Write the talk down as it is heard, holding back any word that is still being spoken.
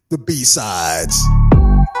the B-sides.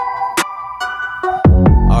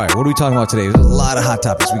 All right, what are we talking about today? There's a lot of hot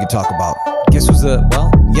topics we can talk about. Guess who's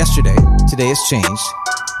yesterday, today has changed.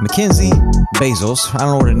 Mackenzie Bezos, I don't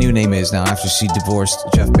know what her new name is now after she divorced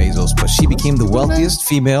Jeff Bezos, but she became the wealthiest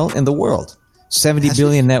female in the world. 70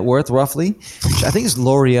 billion net worth, roughly. I think it's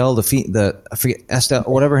L'Oreal, I forget, Estelle,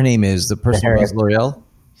 whatever her name is, the person who runs L'Oreal.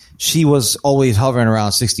 She was always hovering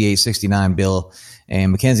around 68, 69 bill.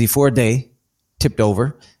 And Mackenzie, for a day, tipped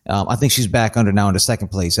over. I think she's back under second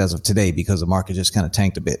place as of today because the market just kind of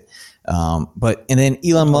tanked a bit. And then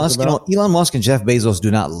Elon Musk, Elon Musk and Jeff Bezos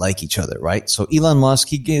do not like each other, right? So Elon Musk,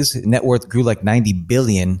 his net worth grew like 90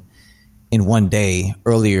 billion in one day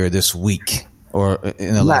earlier this week or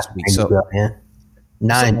in the last week. So billion.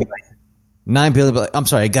 9 billion. I'm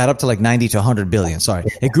sorry, it got up to like 90 to 100 billion. Sorry,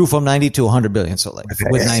 it grew from 90 to 100 billion. So like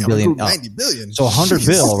with 9 billion, 90 billion. So 100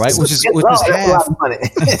 bill, right? Which is half. What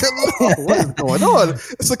is going on?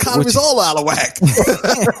 This economy's all out of whack.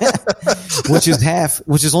 which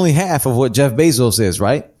is only half of what Jeff Bezos is,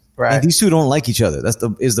 right? Right. And these two don't like each other.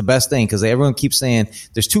 Is the best thing because everyone keeps saying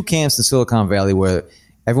there's two camps in Silicon Valley where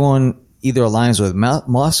everyone either aligns with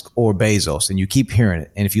Musk or Bezos, and you keep hearing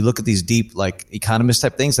it. And if you look at these deep, like economist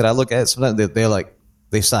type things that I look at, sometimes they're like,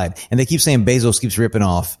 they side. And they keep saying Bezos keeps ripping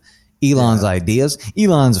off Elon's ideas.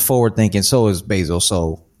 Elon's forward thinking, so is Bezos.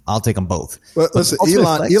 So I'll take them both. But listen,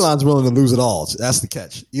 Elon's willing to lose it all. That's the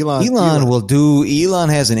catch. Elon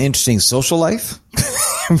has an interesting social life,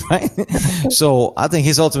 right? So I think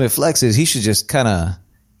his ultimate flex is he should just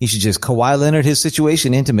Kawhi Leonard his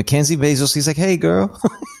situation into Mackenzie Bezos. He's like, hey, girl.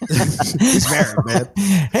 He's married, man.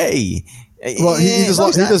 Hey. Well, he's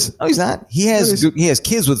not. He has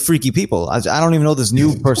kids with freaky people. I don't even know this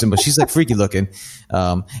new person, but she's like freaky looking.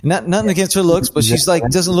 Nothing against her looks, but she's like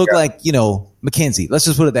doesn't look like Mackenzie. Let's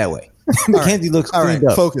just put it that way. Mackenzie looks all right.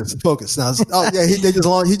 Up. Focus. Now, he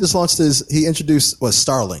just launched he introduced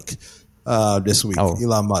Starlink this week.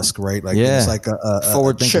 Elon Musk, right? Like it's like a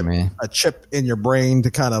forward thinking, man. A chip in your brain to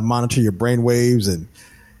kind of monitor your brain waves and.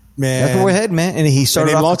 Man, that's where we're heading, man. And he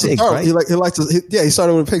started off with pigs, right? He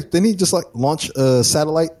started with pigs. Didn't he just like launch a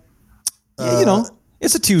satellite?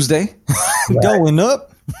 It's a Tuesday, going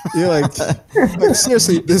up. You're like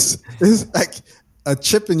seriously, this is like a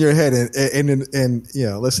chip in your head, and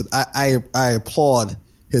listen, I applaud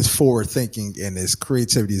his forward thinking and his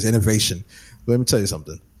creativity, his innovation. But let me tell you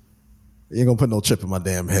something. You ain't gonna put no chip in my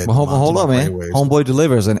damn head. Well, hold on, man. Homeboy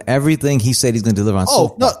delivers, and everything he said he's gonna deliver on.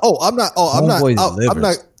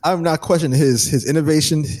 I'm not questioning his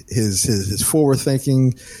innovation, his forward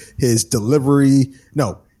thinking, his delivery.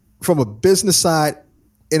 No, from a business side,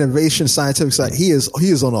 innovation, scientific side, he is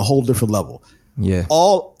on a whole different level. Yeah.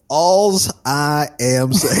 All I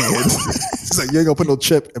am saying is like you ain't gonna put no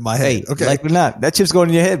chip in my head. Okay, like or not, that chip's going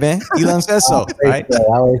in your head, man. Elon says so. Right? I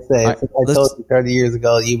always say, I told you 30 years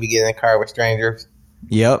ago, you be getting in a car with strangers.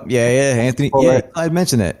 Yep. Yeah. Anthony. I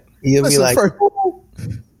mentioned it. You'll be like.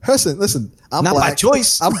 Listen. I'm not black. by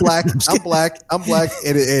choice. I'm black. I'm black.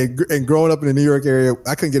 And growing up in the New York area,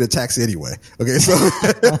 I couldn't get a taxi anyway. Okay, so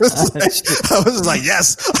I was like,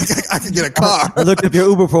 yes, I can get a car. I looked up your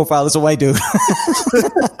Uber profile. It's a white dude.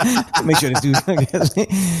 Make sure this dude.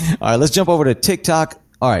 All right, let's jump over to TikTok.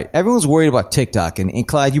 All right, everyone's worried about TikTok, and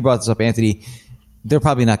Clyde, you brought this up, Anthony. They're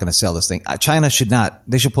probably not going to sell this thing. China should not.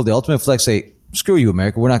 They should pull the ultimate flex. Say, screw you,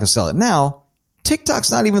 America. We're not going to sell it now.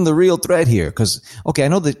 TikTok's not even the real threat here because, I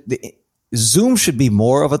know that Zoom should be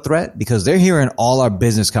more of a threat because they're hearing all our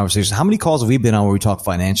business conversations. How many calls have we been on where we talk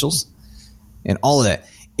financials and all of that?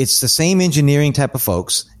 It's the same engineering type of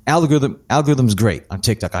folks. Algorithm's great on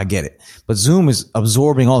TikTok. I get it. But Zoom is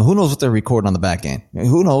absorbing all. Who knows what they're recording on the back end?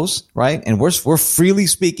 Who knows, right? And we're freely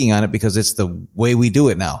speaking on it because it's the way we do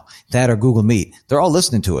it now. That or Google Meet. They're all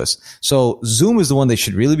listening to us. So Zoom is the one they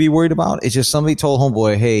should really be worried about. It's just somebody told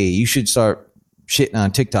homeboy, hey, you should start shitting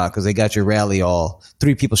on TikTok because they got your rally all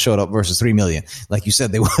 3 people showed up versus 3 million, like you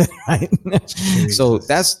said they would, right? So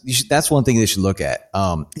that's one thing they should look at.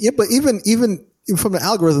 But even from the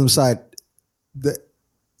algorithm side,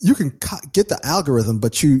 you can get the algorithm,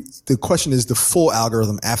 but the question is the full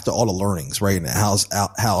algorithm after all the learnings, right? And how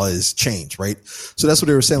it's changed, right? So that's what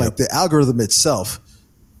they were saying. Yep. Like the algorithm itself,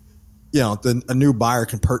 a new buyer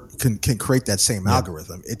can create that same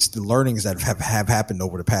algorithm. It's the learnings that have happened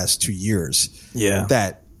over the past 2 years. Yeah.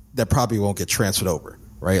 That probably won't get transferred over,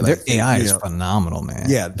 right? Their AI is phenomenal, man.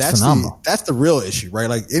 Yeah. That's the real issue, right?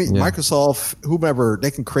 Like Microsoft, whomever,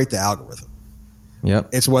 they can create the algorithm. Yep.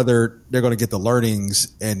 It's whether they're going to get the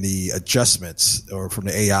learnings and the adjustments or from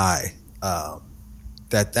the AI.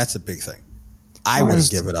 That's a big thing. I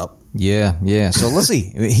wouldn't give it up. Yeah. So let's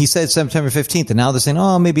see. He said September 15th, and now they're saying,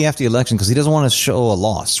 oh, maybe after the election, because he doesn't want to show a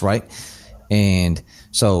loss, right? And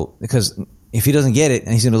so, because if he doesn't get it,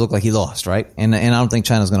 and he's going to look like he lost, right? And I don't think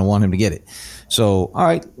China's going to want him to get it. So, all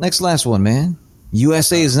right, last one, man.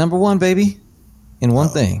 USA is number one, baby, in one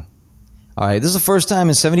thing. All right, this is the first time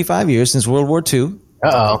in 75 years since World War II.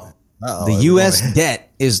 The U.S.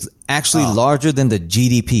 debt is actually larger than the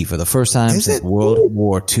GDP for the first time since World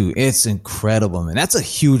War II. It's incredible, man. That's a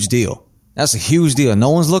huge deal. No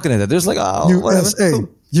one's looking at that. There's like, oh, USA. whatever.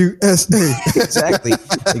 USA.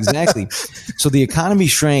 Exactly. So the economy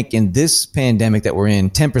shrank in this pandemic that we're in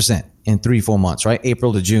 10% in 3-4 months, right?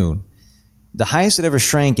 April to June. The highest it ever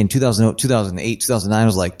shrank in 2008, 2009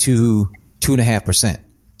 was like 2.5%,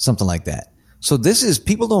 something like that. So this is,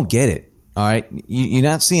 people don't get it. All right. You're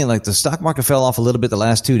not seeing, like, the stock market fell off a little bit the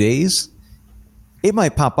last 2 days. It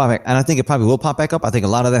might pop back, and I think it probably will pop back up. I think a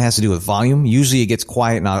lot of that has to do with volume. Usually it gets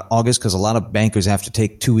quiet in August because a lot of bankers have to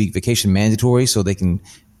take 2-week vacation mandatory so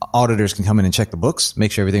auditors can come in and check the books,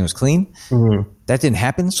 make sure everything was clean. Mm-hmm. That didn't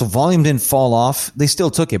happen. So volume didn't fall off. They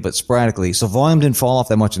still took it, but sporadically. So volume didn't fall off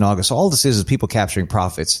that much in August. So all this is people capturing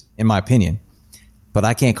profits, in my opinion. But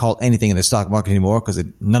I can't call anything in the stock market anymore because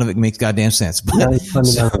none of it makes goddamn sense.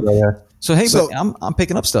 So hey, but I'm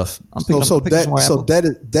picking up stuff.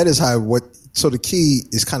 That is how So the key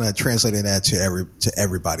is kind of translating that to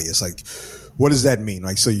everybody. It's like, what does that mean?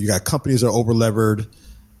 Like, so you got companies that are over levered.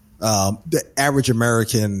 The average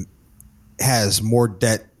American has more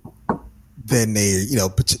debt than they,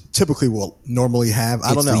 typically will normally have.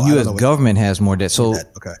 I don't know. The U.S. government has more debt. So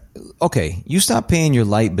okay, you stop paying your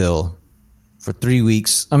light bill for 3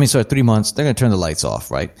 weeks. 3 months. They're going to turn the lights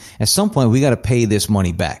off, right? At some point, we got to pay this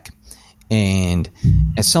money back. And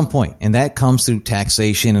at some point, and that comes through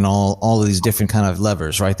taxation and all of these different kind of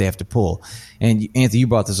levers, right? They have to pull. And Anthony, you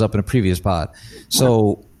brought this up in a previous pod.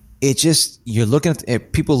 So it just, you're looking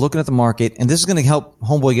at people looking at the market, and this is going to help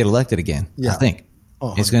Homeboy get elected again. Yeah. I think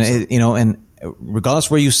it's going to, and regardless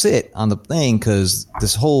where you sit on the thing, because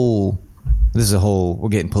we're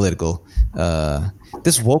getting political.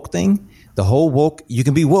 This woke thing, the whole woke, you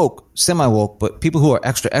can be woke, semi woke, but people who are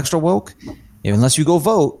extra woke, unless you go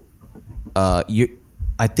vote.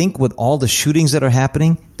 I think with all the shootings that are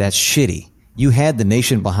happening, that's shitty. You had the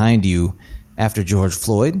nation behind you after George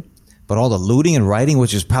Floyd, but all the looting and rioting,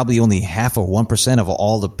 which is probably only 0.5% or 1% of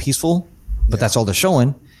all the peaceful, but that's all they're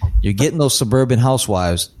showing. You're getting those suburban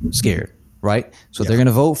housewives scared, right? So they're going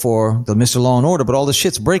to vote for the Mr. Law and Order, but all the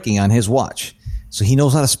shit's breaking on his watch. So he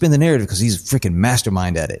knows how to spin the narrative because he's a freaking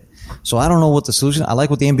mastermind at it. So I don't know what the solution. I like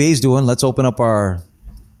what the NBA is doing. Let's open up our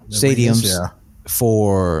stadiums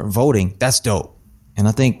for voting. That's dope. And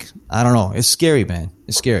I don't know. It's scary, man.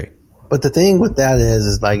 It's scary. But the thing with that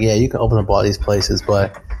is like, you can open up all these places,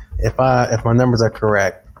 but if my numbers are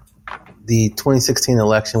correct, the 2016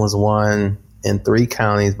 election was won in 3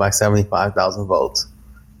 counties by 75,000 votes.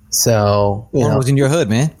 So one was in your hood,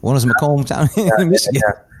 man. One was in Macomb County in Michigan.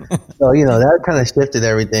 Yeah. So that kind of shifted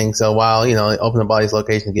everything. So while open up all these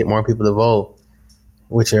locations, get more people to vote,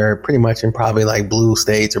 which are pretty much in probably like blue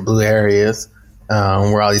states or blue areas.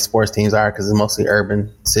 Where all these sports teams are, because it's mostly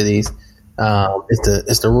urban cities.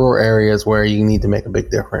 It's the rural areas where you need to make a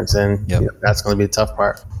big difference, and that's going to be the tough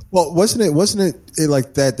part. Well, wasn't it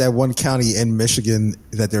like that one county in Michigan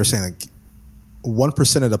that they were saying like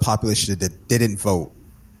 1% of the population that didn't vote,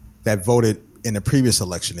 that voted in the previous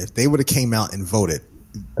election, if they would have came out and voted,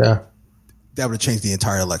 that would have changed the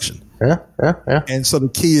entire election. Yeah. And so the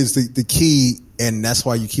key is the key. And that's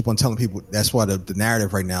why you keep on telling people, that's why the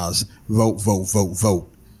narrative right now is vote.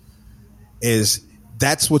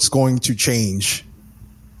 That's what's going to change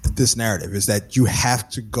this narrative, is that you have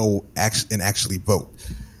to go and actually vote.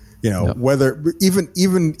 Whether even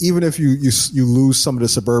if you lose some of the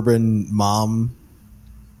suburban mom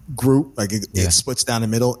group, like it splits down the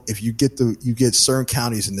middle. If you get certain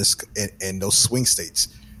counties in those swing states,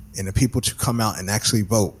 and the people to come out and actually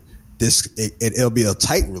vote, it'll be a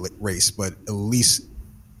tight race, but at least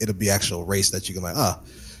it'll be actual race that you can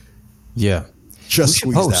just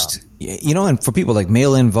squeeze out. And for people like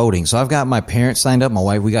mail-in voting. So I've got my parents signed up. My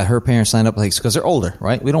wife, we got her parents signed up, like, because they're older,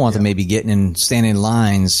 right? We don't want them maybe getting in, standing in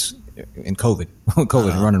lines in COVID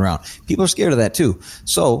and running around. People are scared of that too.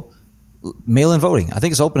 So mail-in voting, I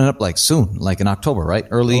think it's opening up like soon, like in October, right?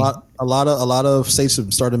 Early. A lot of states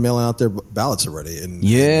have started mailing out their ballots already.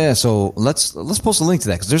 So let's post a link to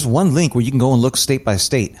that, because there's one link where you can go and look state by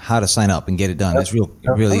state how to sign up and get it done. It's real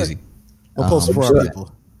easy. We'll post it for our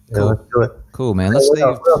people. Cool. Let's do it. Cool, man. What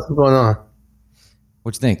else is going on?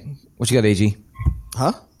 What you think? What you got, AG?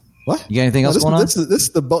 Huh? What? You got anything else going on?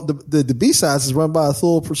 The B-sides is run by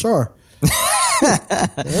Athul Prashar.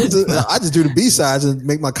 I just do the B-sides and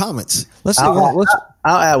make my comments. Let's see. I'll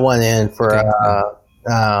add one in for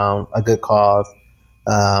a good cause.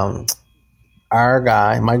 Our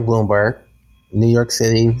guy, Mike Bloomberg, New York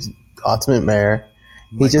City's ultimate mayor,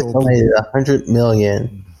 he just donated $100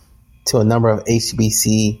 million to a number of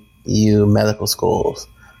HBCU medical schools,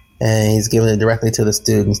 and he's giving it directly to the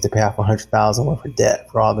students to pay off $100,000 worth of debt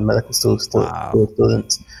for all the medical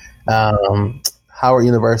students. Howard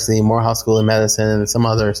University, Morehouse School of Medicine, and some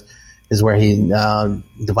others is where he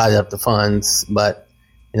divided up the funds. But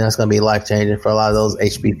it's going to be life changing for a lot of those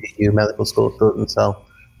HBCU medical school students. So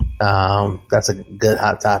that's a good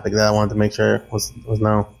hot topic that I wanted to make sure was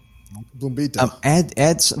known. He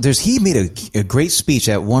made a great speech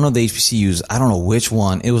at one of the HBCUs. I don't know which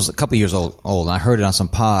one. It was a couple years old. I heard it on some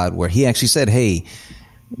pod where he actually said, "Hey,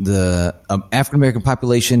 the African American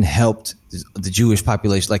population helped the Jewish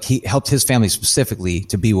population. Like he helped his family specifically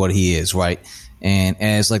to be what he is, right? And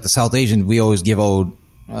as like the South Asian, we always give old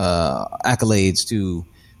accolades to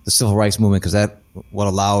the civil rights movement because that what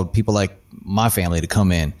allowed people like my family to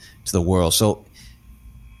come in to the world. So."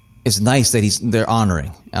 It's nice that they're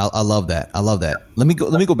honoring. I love that. I love that. Let me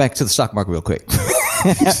go back to the stock market real quick.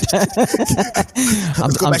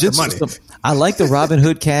 I like the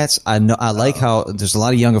Robinhood cats. I like how there's a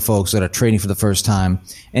lot of younger folks that are trading for the first time.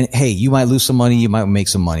 And hey, you might lose some money, you might make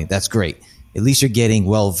some money. That's great. At least you're getting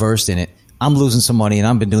well versed in it. I'm losing some money, and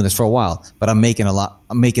I've been doing this for a while, but I'm making a lot.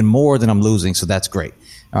 I'm making more than I'm losing, so that's great.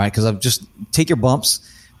 All right, because I've just take your bumps.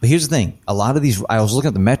 But here's the thing. A lot of these, I was looking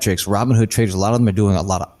at the metrics, Robinhood traders, a lot of them are doing a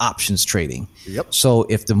lot of options trading. Yep. So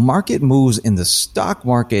if the market moves in the stock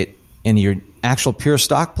market in your actual pure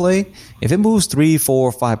stock play, if it moves 3,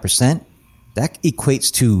 4, 5%, that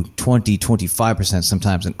equates to 20, 25%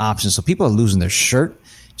 sometimes in options. So people are losing their shirt.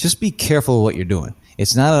 Just be careful of what you're doing.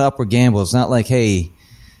 It's not an upward gamble. It's not like, hey,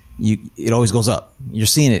 it always goes up. You're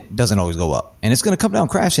seeing it doesn't always go up. And it's going to come down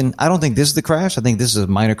crashing. I don't think this is the crash. I think this is a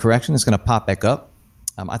minor correction. It's going to pop back up.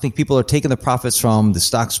 I think people are taking the profits from the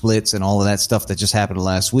stock splits and all of that stuff that just happened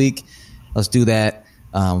last week. Let's do that.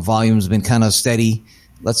 Volume's been kind of steady.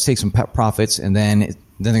 Let's take some profits, and then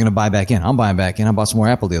they're going to buy back in. I'm buying back in. I bought some more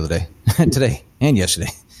Apple the other day, today and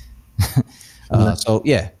yesterday. So,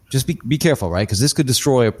 yeah, just be careful, right? Because this could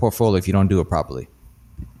destroy a portfolio if you don't do it properly.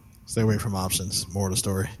 Stay away from options. More of the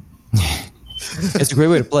story. It's a great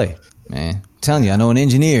way to play, man. I'm telling you, I know an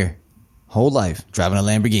engineer whole life driving a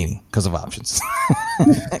Lamborghini because of options.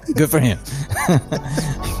 Good for him.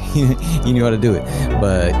 He knew how to do it.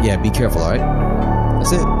 But yeah, be careful, all right?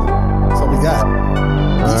 That's it. That's all we got.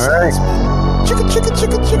 All right.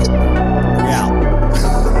 Chicken.